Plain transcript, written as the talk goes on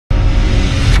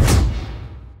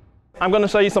I'm going to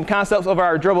show you some concepts of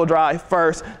our dribble drive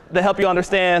first to help you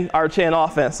understand our chin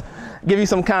offense. Give you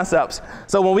some concepts.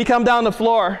 So when we come down the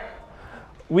floor,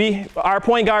 our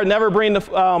point guard never bring the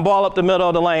ball up the middle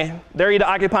of the lane. They're either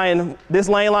occupying this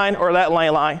lane line or that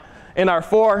lane line. And our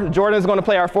 4, Jordan's going to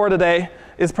play our 4 today,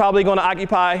 is probably going to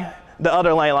occupy the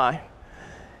other lane line.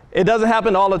 It doesn't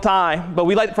happen all the time, but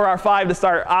we like for our 5 to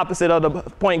start opposite of the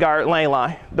point guard lane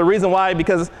line. The reason why,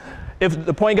 because if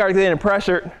the point guard is getting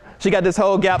pressured, she got this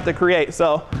whole gap to create.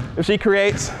 So if she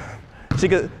creates,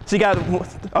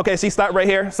 she start right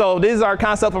here. So this is our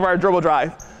concept of our dribble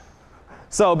drive.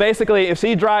 So basically, if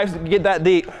she drives to get that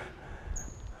deep,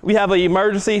 we have an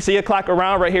emergency. See a clock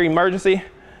around right here, emergency,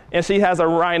 and she has a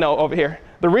rhino over here.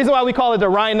 The reason why we call it the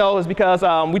rhino is because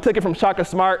we took it from Shaka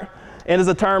Smart, and it's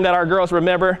a term that our girls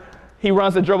remember. He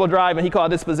runs the dribble drive, and he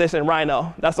called this position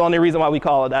rhino. That's the only reason why we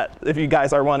call it that, if you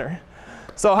guys are wondering.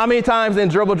 So how many times in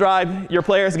dribble drive your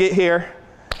players get here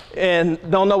and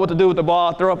don't know what to do with the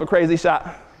ball, throw up a crazy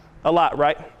shot? A lot,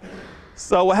 right?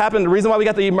 So what happened, the reason why we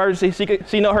got the emergency,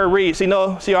 she know her read. She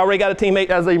already got a teammate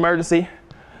as an emergency.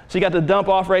 She got the dump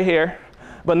off right here.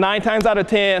 But 9 times out of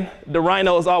 10, the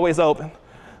rhino is always open.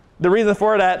 The reason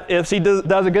for that, if she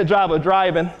does a good job of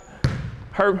driving,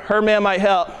 her man might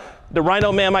help. The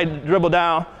rhino man might dribble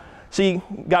down. She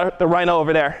got the rhino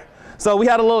over there. So we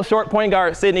had a little short point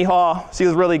guard, Sydney Hall. She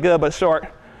was really good, but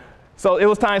short. So it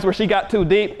was times where she got too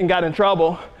deep and got in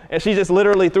trouble. And she just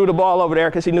literally threw the ball over there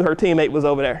because she knew her teammate was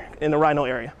over there in the rhino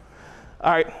area.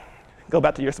 All right, go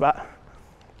back to your spot.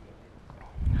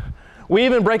 We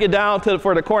even break it down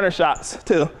for the corner shots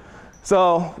too.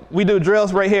 So we do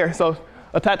drills right here. So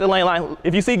attack the lane line.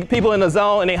 If you see people in the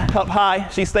zone and they up high,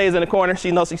 she stays in the corner.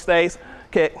 She knows she stays.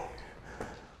 Kick.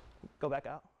 Go back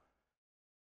out.